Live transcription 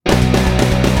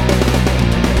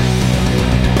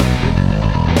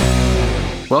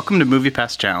Welcome to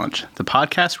MoviePass Challenge, the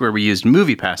podcast where we used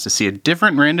MoviePass to see a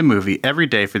different random movie every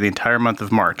day for the entire month of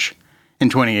March in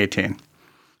 2018.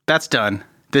 That's done.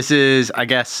 This is, I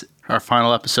guess, our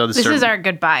final episode. This is our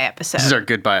goodbye episode. This is our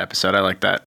goodbye episode. I like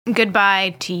that.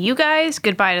 Goodbye to you guys,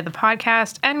 goodbye to the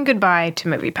podcast, and goodbye to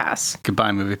MoviePass.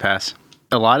 Goodbye, MoviePass.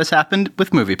 A lot has happened with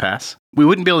MoviePass. We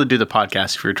wouldn't be able to do the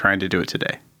podcast if we were trying to do it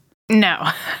today. No.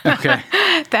 Okay.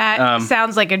 That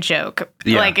sounds like a joke.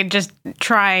 Yeah. Like, just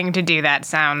trying to do that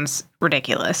sounds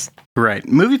ridiculous. Right.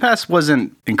 MoviePass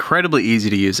wasn't incredibly easy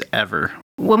to use ever.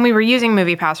 When we were using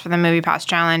MoviePass for the MoviePass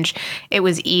Challenge, it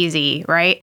was easy,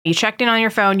 right? You checked in on your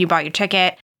phone, you bought your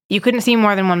ticket. You couldn't see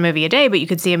more than one movie a day, but you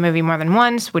could see a movie more than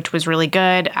once, which was really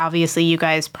good. Obviously, you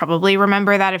guys probably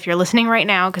remember that if you're listening right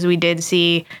now, because we did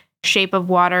see Shape of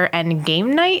Water and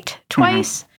Game Night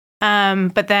twice.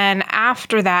 But then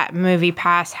after that,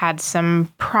 MoviePass had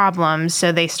some problems,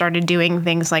 so they started doing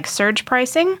things like surge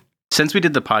pricing. Since we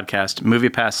did the podcast,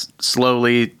 MoviePass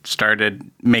slowly started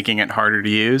making it harder to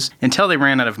use until they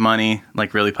ran out of money,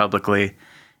 like really publicly.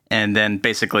 And then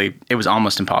basically it was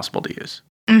almost impossible to use.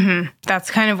 That's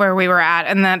kind of where we were at.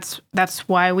 And that's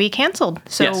why we canceled.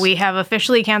 So Yes. We have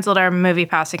officially canceled our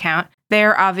MoviePass account.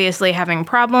 They're obviously having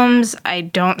problems. I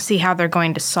don't see how they're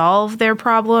going to solve their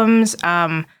problems.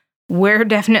 We're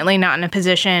definitely not in a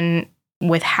position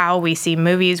with how we see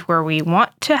movies where we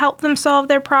want to help them solve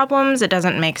their problems. It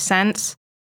doesn't make sense.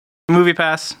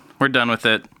 MoviePass, we're done with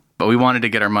it, but we wanted to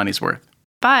get our money's worth.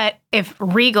 But if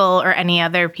Regal or any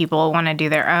other people want to do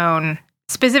their own,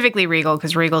 specifically Regal,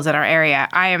 because Regal's in our area,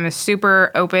 I am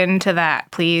super open to that.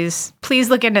 Please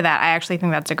look into that. I actually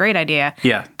think that's a great idea.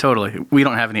 Yeah, totally. We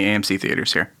don't have any AMC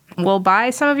theaters here. We'll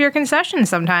buy some of your concessions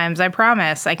sometimes, I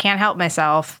promise. I can't help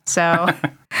myself. So,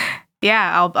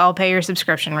 yeah, I'll pay your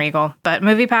subscription, Regal. But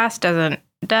MoviePass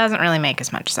doesn't really make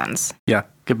as much sense. Yeah,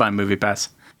 goodbye, MoviePass.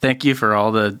 Thank you for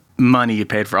all the money you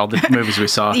paid for all the movies we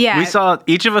saw. Yeah.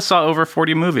 Each of us saw over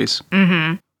 40 movies.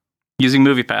 Using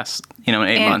MoviePass, in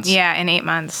 8 months. Yeah, in 8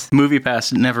 months.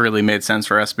 MoviePass never really made sense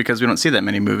for us because we don't see that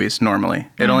many movies normally.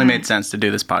 It only made sense to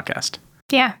do this podcast.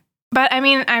 Yeah. But, I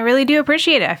mean, I really do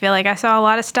appreciate it. I feel like I saw a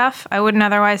lot of stuff I wouldn't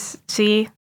otherwise see.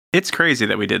 It's crazy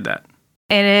that we did that.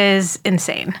 It is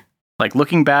insane. Like,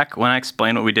 looking back, when I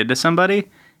explain what we did to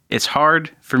somebody, it's hard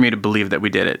for me to believe that we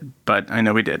did it, but I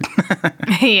know we did.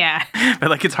 Yeah.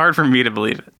 But, it's hard for me to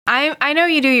believe it. I know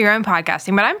you do your own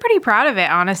podcasting, but I'm pretty proud of it,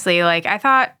 honestly. I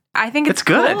think it's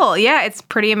good. Cool. Yeah, it's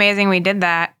pretty amazing we did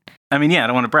that. I mean, yeah, I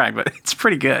don't want to brag, but it's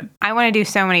pretty good. I want to do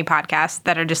so many podcasts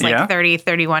that are just 30,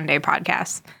 31-day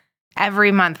podcasts.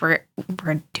 Every month we're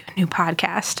going to do a new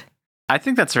podcast. I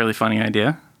think that's a really funny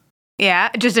idea. Yeah,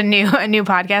 just a new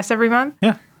podcast every month?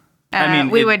 Yeah.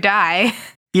 We would die.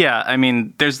 Yeah, I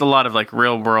mean, there's a lot of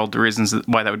real world reasons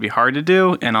why that would be hard to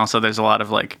do, and also there's a lot of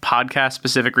podcast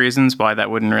specific reasons why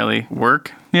that wouldn't really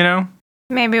work,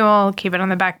 Maybe we'll keep it on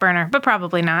the back burner, but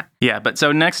probably not. Yeah, but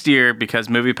so next year, because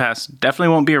MoviePass definitely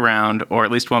won't be around, or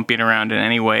at least won't be around in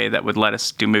any way that would let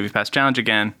us do MoviePass Challenge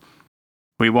again,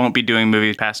 we won't be doing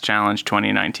MoviePass Challenge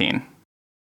 2019.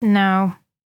 No.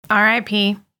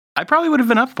 R.I.P. I probably would have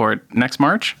been up for it next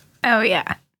March. Oh,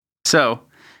 yeah. So,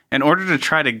 in order to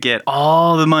try to get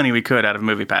all the money we could out of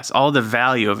MoviePass, all the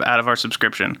value out of our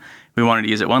subscription, we wanted to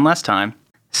use it one last time.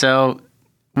 So,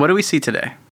 what do we see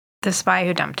today? The Spy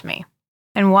Who Dumped Me.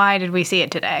 And why did we see it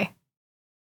today?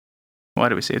 Why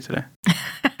did we see it today?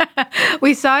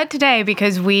 We saw it today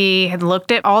because we had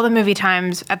looked at all the movie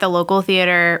times at the local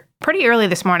theater pretty early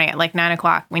this morning at 9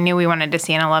 o'clock. We knew we wanted to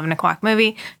see an 11 o'clock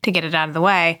movie to get it out of the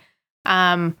way.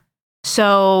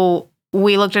 So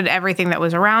we looked at everything that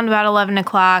was around about 11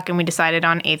 o'clock and we decided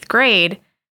on 8th grade.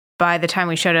 By the time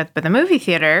we showed up at the movie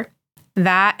theater,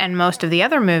 that and most of the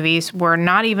other movies were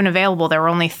not even available. There were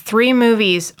only 3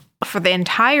 movies for the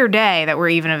entire day that were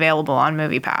even available on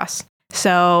MoviePass.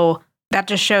 So that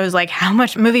just shows how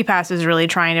much MoviePass is really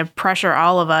trying to pressure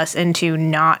all of us into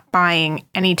not buying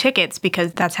any tickets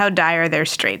because that's how dire their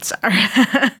straits are.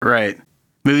 Right.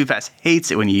 MoviePass hates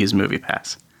it when you use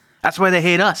MoviePass. That's why they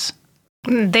hate us.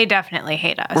 They definitely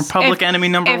hate us. We're public enemy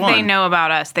number one. If they know about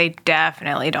us, they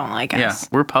definitely don't like us. Yeah,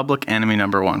 we're public enemy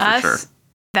number one for sure.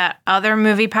 That other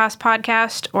MoviePass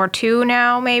podcast, or 2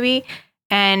 now maybe,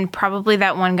 and probably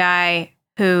that one guy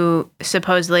who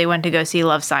supposedly went to go see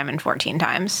Love, Simon 14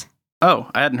 times.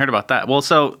 Oh, I hadn't heard about that. Well,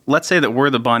 so let's say that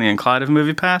we're the Bonnie and Clyde of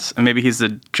MoviePass, and maybe he's the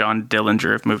John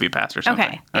Dillinger of MoviePass or something.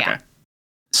 Okay, yeah.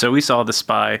 So we saw The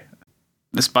Spy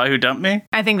Who Dumped Me?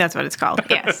 I think that's what it's called,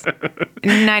 yes.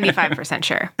 95%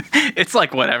 sure. It's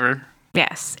whatever.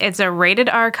 Yes, it's a rated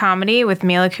R comedy with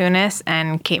Mila Kunis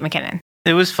and Kate McKinnon.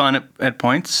 It was fun at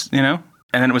points, and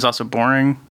then it was also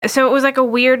boring. So it was like a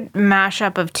weird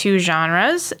mashup of two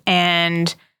genres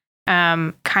and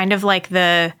kind of like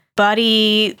the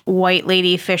buddy white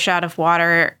lady fish out of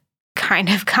water kind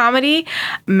of comedy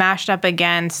mashed up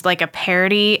against like a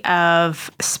parody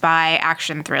of spy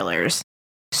action thrillers.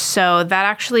 So that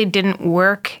actually didn't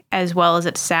work as well as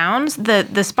it sounds.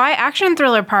 The spy action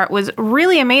thriller part was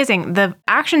really amazing. The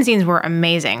action scenes were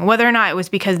amazing. Whether or not it was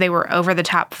because they were over the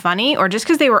top funny or just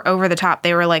because they were over the top,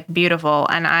 they were like beautiful.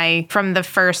 And from the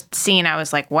first scene, I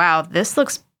was like, wow, this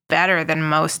looks better than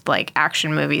most like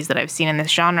action movies that I've seen in this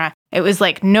genre. It was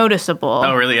like noticeable.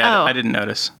 Oh, really? I didn't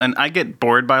notice. And I get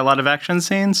bored by a lot of action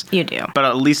scenes. You do. But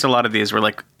at least a lot of these were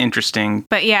like interesting.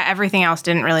 But yeah, everything else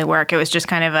didn't really work. It was just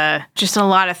kind of just a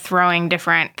lot of throwing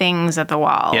different things at the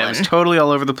wall. Yeah, it was totally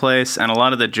all over the place. And a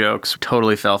lot of the jokes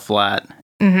totally fell flat.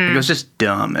 It was just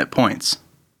dumb at points.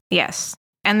 Yes.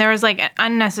 And there was like an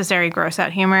unnecessary gross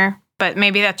out humor. But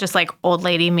maybe that's just like old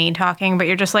lady me talking. But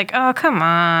you're just like, oh, come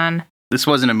on. This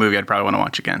wasn't a movie I'd probably want to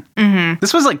watch again.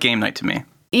 This was like game night to me.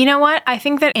 You know what? I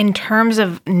think that in terms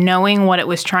of knowing what it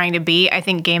was trying to be, I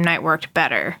think game night worked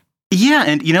better. Yeah,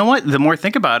 and you know what? The more I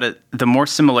think about it, the more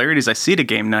similarities I see to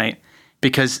game night,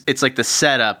 because it's like the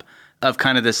setup of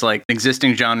kind of this like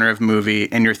existing genre of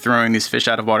movie, and you're throwing these fish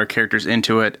out of water characters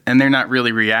into it, and they're not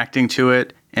really reacting to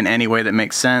it in any way that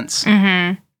makes sense.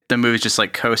 The movie's just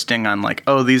like coasting on like,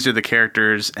 oh, these are the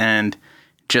characters, and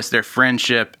just their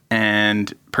friendship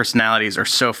and personalities are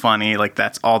so funny. Like,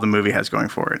 that's all the movie has going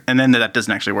for it. And then that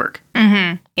doesn't actually work.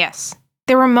 Yes.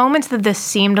 There were moments that this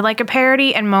seemed like a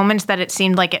parody and moments that it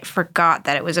seemed like it forgot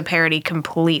that it was a parody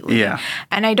completely. Yeah.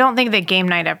 And I don't think that game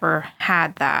night ever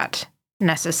had that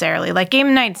necessarily. Like,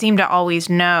 game night seemed to always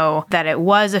know that it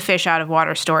was a fish out of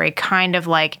water story, kind of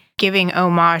like giving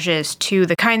homages to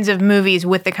the kinds of movies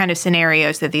with the kind of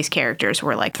scenarios that these characters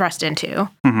were like thrust into.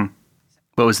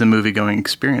 What was the movie-going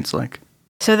experience like?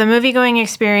 So the movie-going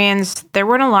experience, there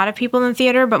weren't a lot of people in the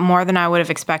theater, but more than I would have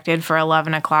expected for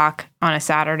 11 o'clock on a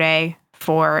Saturday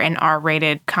for an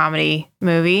R-rated comedy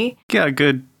movie. Yeah, a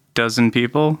good dozen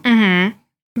people.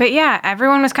 But yeah,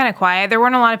 everyone was kind of quiet. There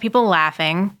weren't a lot of people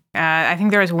laughing. I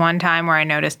think there was one time where I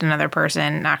noticed another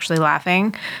person actually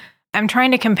laughing. I'm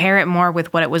trying to compare it more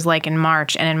with what it was like in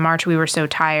March, and in March we were so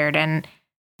tired, and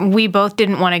we both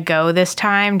didn't want to go this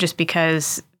time just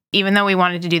because even though we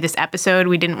wanted to do this episode,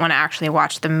 we didn't want to actually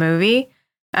watch the movie.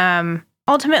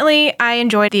 Ultimately, I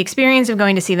enjoyed the experience of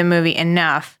going to see the movie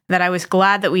enough that I was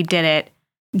glad that we did it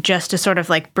just to sort of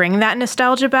like bring that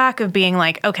nostalgia back of being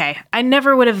like, okay, I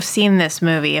never would have seen this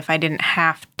movie if I didn't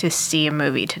have to see a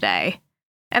movie today.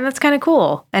 And that's kind of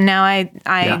cool. And now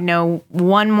I know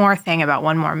one more thing about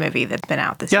one more movie that's been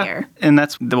out this year. And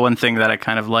that's the one thing that I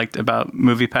kind of liked about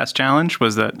MoviePass Challenge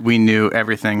was that we knew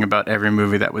everything about every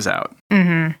movie that was out.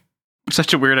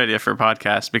 Such a weird idea for a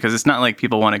podcast because it's not like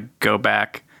people want to go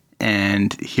back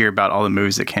and hear about all the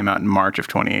movies that came out in March of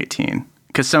 2018.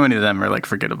 Because so many of them are like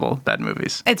forgettable, bad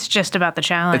movies. It's just about the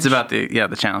challenge. It's about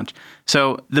the challenge.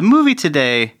 So the movie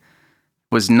today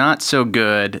was not so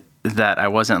good that I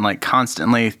wasn't like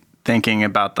constantly thinking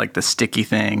about like the sticky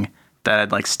thing that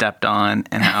I'd like stepped on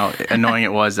and how annoying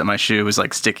it was that my shoe was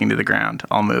like sticking to the ground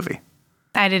all movie.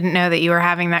 I didn't know that you were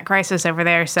having that crisis over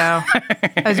there, so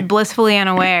I was blissfully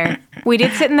unaware. We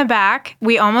did sit in the back.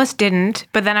 We almost didn't,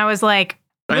 but then I was like,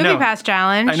 MoviePass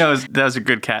Challenge. I know, that was a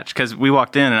good catch, because we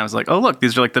walked in and I was like, oh, look,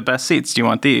 these are like the best seats. Do you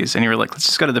want these? And you were like, let's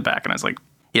just go to the back. And I was like,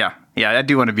 yeah, I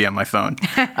do want to be on my phone.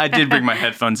 I did bring my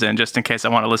headphones in just in case I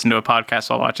want to listen to a podcast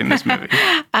while watching this movie.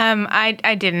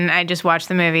 I didn't. I just watched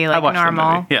the movie like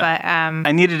normal. Yeah. But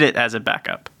I needed it as a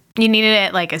backup. You needed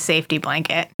it like a safety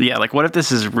blanket. Yeah, like what if this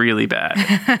is really bad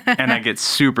and I get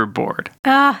super bored?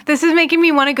 This is making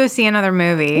me want to go see another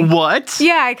movie. What?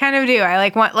 Yeah, I kind of do.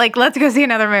 I want let's go see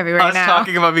another movie right now. Us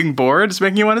talking about being bored is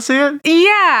making you want to see it?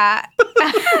 Yeah.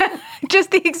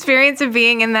 Just the experience of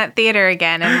being in that theater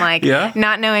again and like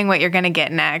not knowing what you're going to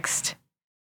get next.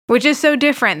 Which is so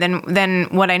different than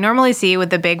what I normally see with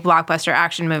the big blockbuster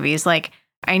action movies. Like,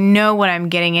 I know what I'm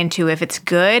getting into if it's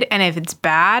good, and if it's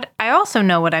bad, I also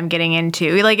know what I'm getting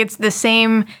into. Like, it's the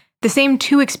same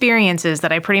two experiences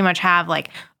that I pretty much have like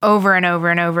over and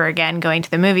over and over again going to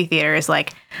the movie theater is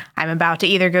like, I'm about to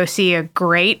either go see a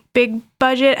great big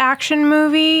budget action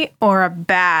movie or a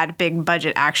bad big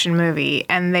budget action movie.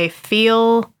 And they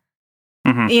feel,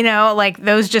 like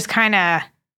those just kind of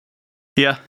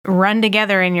run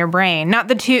together in your brain. Not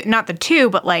the two,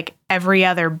 but like every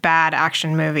other bad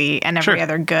action movie and every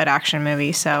other good action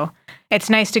movie. So it's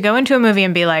nice to go into a movie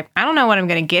and be like, I don't know what I'm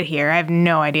going to get here. I have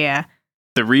no idea.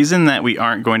 The reason that we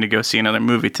aren't going to go see another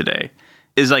movie today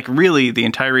is like really the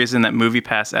entire reason that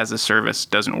MoviePass as a service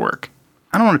doesn't work.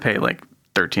 I don't want to pay like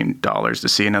 $13 to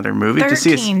see another movie.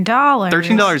 $13.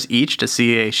 $13 each to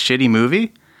see a shitty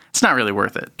movie? It's not really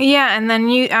worth it. Yeah, and then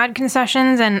you add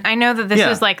concessions, and I know that this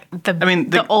is like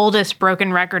the oldest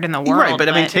broken record in the world. Right, but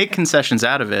I mean, take concessions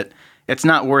out of it. It's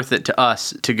not worth it to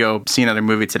us to go see another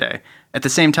movie today. At the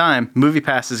same time,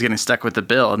 MoviePass is getting stuck with the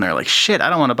bill, and they're like, shit, I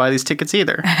don't want to buy these tickets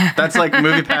either. That's like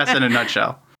MoviePass in a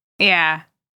nutshell. Yeah.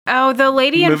 Oh, the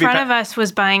lady in front of us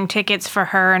was buying tickets for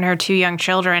her and her 2 young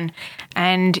children,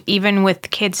 and even with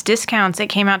kids' discounts, it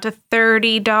came out to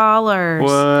 $30.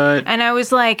 What? And I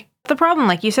was like, the problem,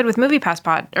 like you said, with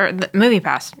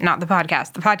MoviePass, not the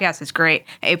podcast. The podcast is great,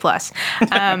 A+.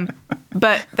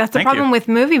 But that's the problem with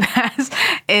MoviePass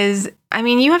is, I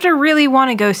mean, you have to really want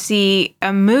to go see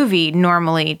a movie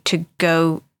normally to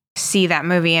go see that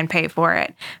movie and pay for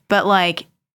it. But like,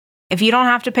 if you don't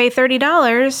have to pay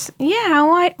 $30,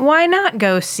 yeah, why not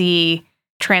go see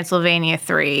Transylvania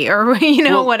 3 or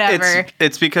whatever?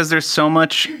 It's because there's so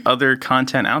much other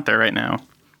content out there right now.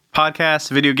 Podcasts,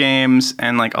 video games,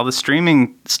 and like all the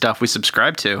streaming stuff we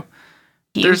subscribe to.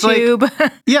 YouTube.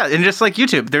 Yeah, and just like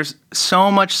YouTube, there's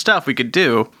so much stuff we could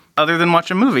do other than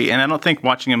watch a movie. And I don't think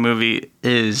watching a movie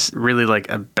is really like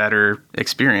a better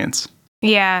experience.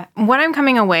 Yeah. What I'm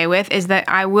coming away with is that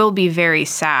I will be very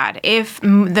sad if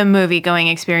the movie-going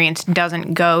experience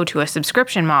doesn't go to a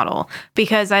subscription model,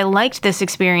 because I liked this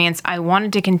experience. I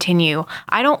wanted to continue.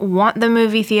 I don't want the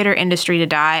movie theater industry to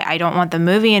die. I don't want the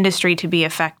movie industry to be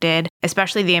affected,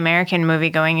 especially the American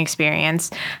movie-going experience.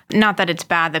 Not that it's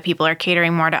bad that people are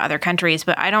catering more to other countries,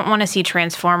 but I don't want to see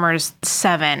Transformers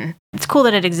 7. It's cool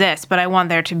that it exists, but I want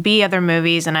there to be other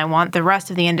movies, and I want the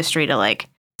rest of the industry to like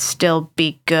still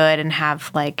be good and have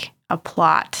like a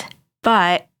plot.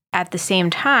 But at the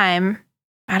same time,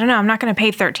 I don't know, I'm not going to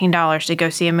pay $13 to go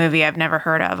see a movie I've never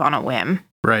heard of on a whim.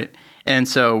 Right. And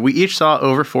so we each saw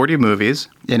over 40 movies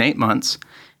in 8 months.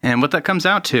 And what that comes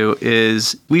out to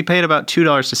is we paid about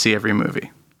 $2 to see every movie.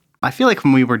 I feel like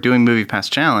when we were doing MoviePass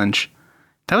Challenge,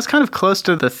 that was kind of close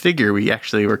to the figure we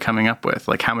actually were coming up with.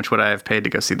 Like, how much would I have paid to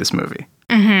go see this movie?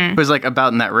 Mm-hmm. It was like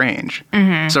about in that range.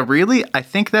 Mm-hmm. So really, I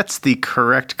think that's the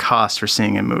correct cost for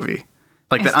seeing a movie.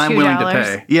 Like that I'm willing to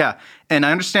pay. Yeah. And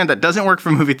I understand that doesn't work for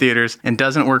movie theaters and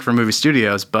doesn't work for movie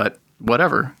studios, but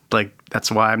whatever. Like, that's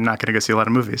why I'm not going to go see a lot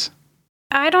of movies.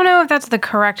 I don't know if that's the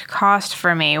correct cost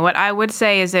for me. What I would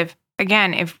say is if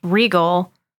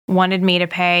Regal wanted me to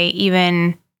pay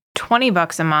even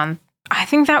 $20 a month, I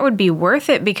think that would be worth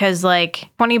it, because like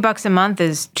 $20 a month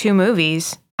is 2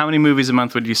 movies. How many movies a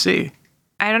month would you see?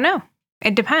 I don't know.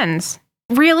 It depends.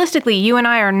 Realistically, you and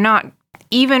I are not,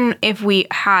 even if we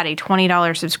had a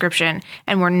 $20 subscription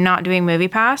and we're not doing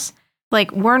MoviePass,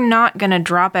 like we're not going to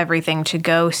drop everything to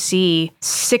go see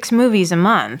 6 movies a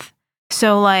month.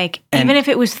 So like, even if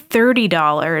it was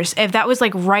 $30, if that was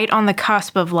like right on the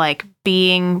cusp of like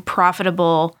being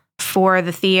profitable for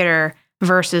the theater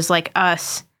versus like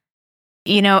us,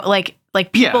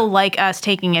 like people like us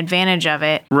taking advantage of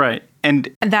it. Right.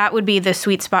 And that would be the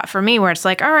sweet spot for me, where it's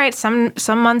like, all right, some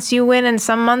months you win and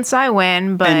some months I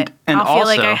win, but I'll feel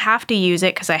like I have to use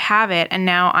it because I have it. And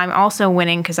now I'm also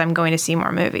winning because I'm going to see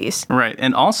more movies. Right.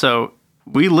 And also,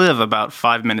 we live about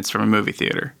 5 minutes from a movie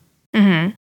theater.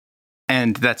 Mm-hmm.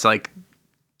 And that's like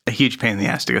a huge pain in the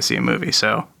ass to go see a movie.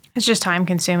 So it's just time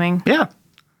consuming. Yeah.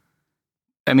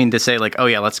 I mean, to say like, oh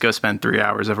yeah, let's go spend 3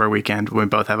 hours of our weekend when we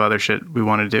both have other shit we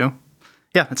want to do.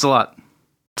 Yeah, it's a lot.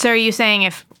 So are you saying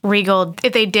if Regal,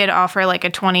 if they did offer like a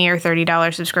 $20 or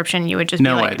 $30 subscription, you would just be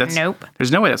like, nope?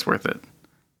 There's no way that's worth it.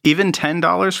 Even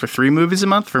 $10 for 3 movies a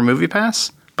month for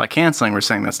MoviePass? By canceling, we're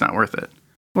saying that's not worth it.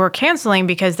 We're canceling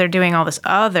because they're doing all this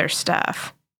other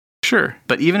stuff. Sure,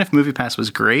 but even if MoviePass was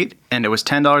great and it was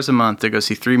 $10 a month to go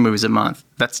see 3 movies a month,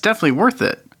 that's definitely worth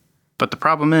it. But the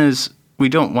problem is, we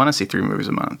don't want to see 3 movies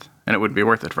a month, and it wouldn't be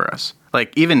worth it for us.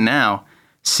 Like, even now,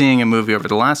 seeing a movie over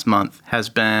the last month has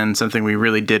been something we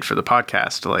really did for the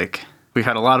podcast. Like, we've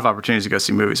had a lot of opportunities to go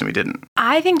see movies, and we didn't.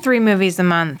 I think 3 movies a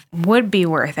month would be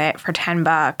worth it for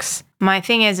 $10. My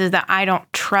thing is that I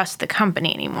don't trust the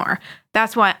company anymore.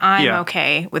 That's why I'm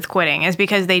okay with quitting, is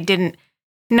because they didn't,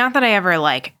 not that I ever,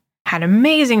 like, had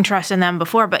amazing trust in them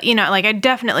before, but like I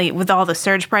definitely, with all the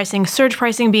surge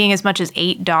pricing being as much as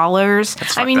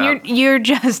 $8. I mean, you're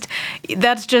just,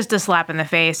 that's just a slap in the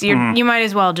face. You might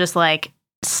as well just like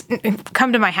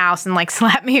come to my house and like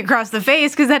slap me across the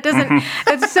face, because that doesn't,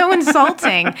 that's so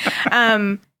insulting.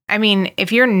 I mean,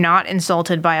 if you're not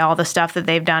insulted by all the stuff that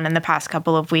they've done in the past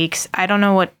couple of weeks, I don't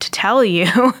know what to tell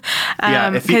you.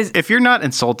 If you're not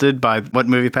insulted by what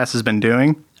MoviePass has been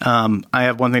doing, I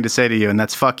have one thing to say to you, and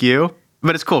that's fuck you.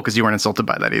 But it's cool because you weren't insulted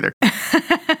by that either.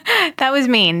 That was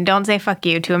mean. Don't say fuck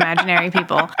you to imaginary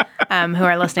people who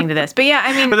are listening to this. But yeah,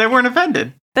 I mean... But they weren't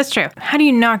offended. That's true. How do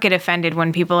you not get offended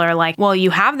when people are like, well,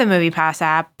 you have the MoviePass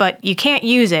app, but you can't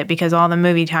use it because all the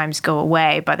movie times go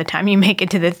away by the time you make it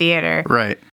to the theater?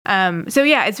 Right. So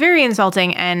yeah, it's very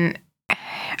insulting, and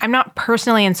I'm not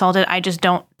personally insulted. I just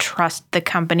don't trust the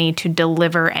company to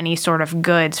deliver any sort of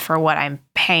goods for what I'm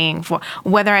paying for.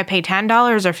 Whether I pay $10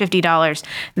 or $50,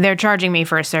 they're charging me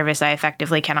for a service I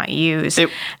effectively cannot use.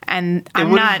 I'm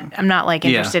not like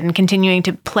interested in continuing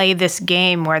to play this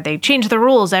game where they change the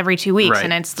rules every 2 weeks,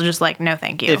 and it's just like, no,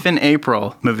 thank you. If in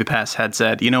April MoviePass had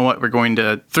said, you know what, we're going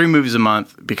to 3 movies a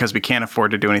month because we can't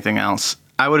afford to do anything else,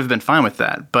 I would have been fine with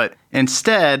that. But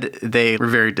instead, they were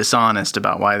very dishonest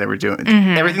about why they were doing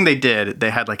it. Everything they did,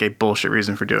 they had like a bullshit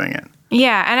reason for doing it.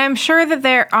 Yeah, and I'm sure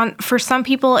that for some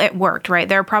people it worked, right?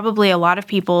 There are probably a lot of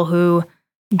people who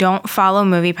don't follow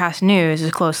MoviePass news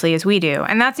as closely as we do.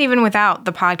 And that's even without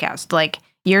the podcast. Like,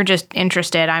 you're just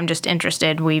interested, I'm just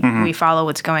interested. We follow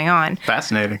what's going on.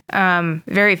 Fascinating.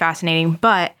 Very fascinating.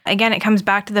 But again, it comes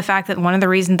back to the fact that one of the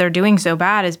reasons they're doing so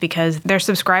bad is because their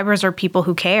subscribers are people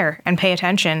who care and pay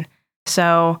attention.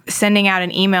 So sending out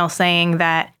an email saying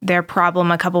that their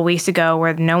problem a couple weeks ago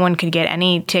where no one could get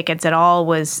any tickets at all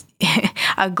was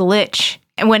a glitch,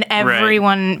 when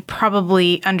everyone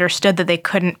probably understood that they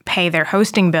couldn't pay their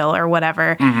hosting bill or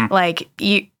whatever, like,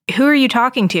 who are you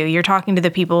talking to? You're talking to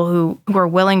the people who are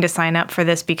willing to sign up for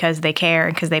this because they care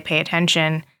and because they pay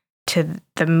attention to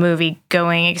the movie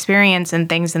going experience and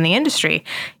things in the industry.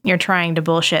 You're trying to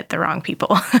bullshit the wrong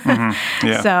people.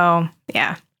 Yeah. So,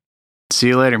 yeah. See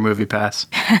you later, MoviePass.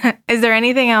 Is there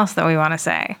anything else that we want to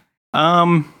say?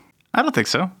 I don't think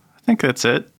so. I think that's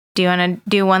it. Do you want to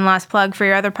do one last plug for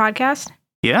your other podcast?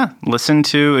 Yeah. Listen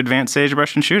to Advanced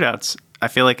Sagebrush and Shootouts. I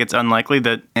feel like it's unlikely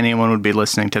that anyone would be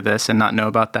listening to this and not know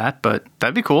about that, but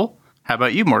that'd be cool. How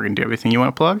about you, Morgan? Do you have anything you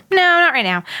want to plug? No, not right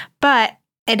now. But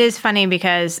it is funny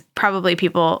because probably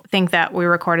people think that we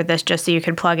recorded this just so you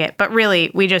could plug it. But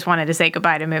really, we just wanted to say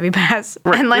goodbye to MoviePass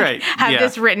and have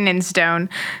this written in stone.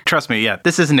 Trust me,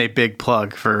 this isn't a big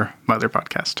plug for my other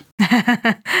podcast.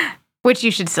 Which you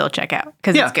should still check out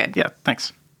because it's good. Yeah,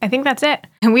 thanks. I think that's it.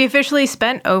 We officially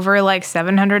spent over like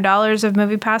 $700 of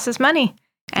MoviePass's money.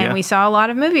 And we saw a lot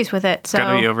of movies with it. So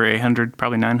gotta be over 800,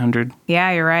 probably 900.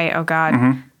 Yeah, you're right. Oh,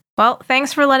 God. Well,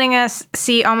 thanks for letting us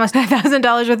see almost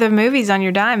 $1,000 worth of movies on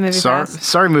your dime, MoviePass.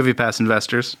 Sorry, MoviePass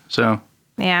investors. So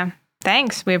yeah,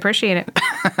 thanks. We appreciate it.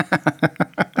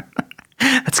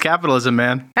 That's capitalism,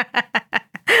 man.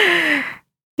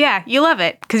 Yeah, you love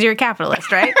it because you're a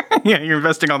capitalist, right? Yeah, you're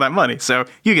investing all that money, so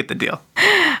you get the deal.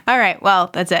 All right. Well,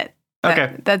 that's it.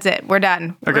 Okay. That's it. We're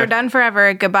done. Okay. We're done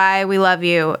forever. Goodbye. We love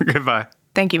you. Goodbye.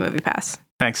 Thank you, MoviePass.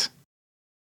 Thanks.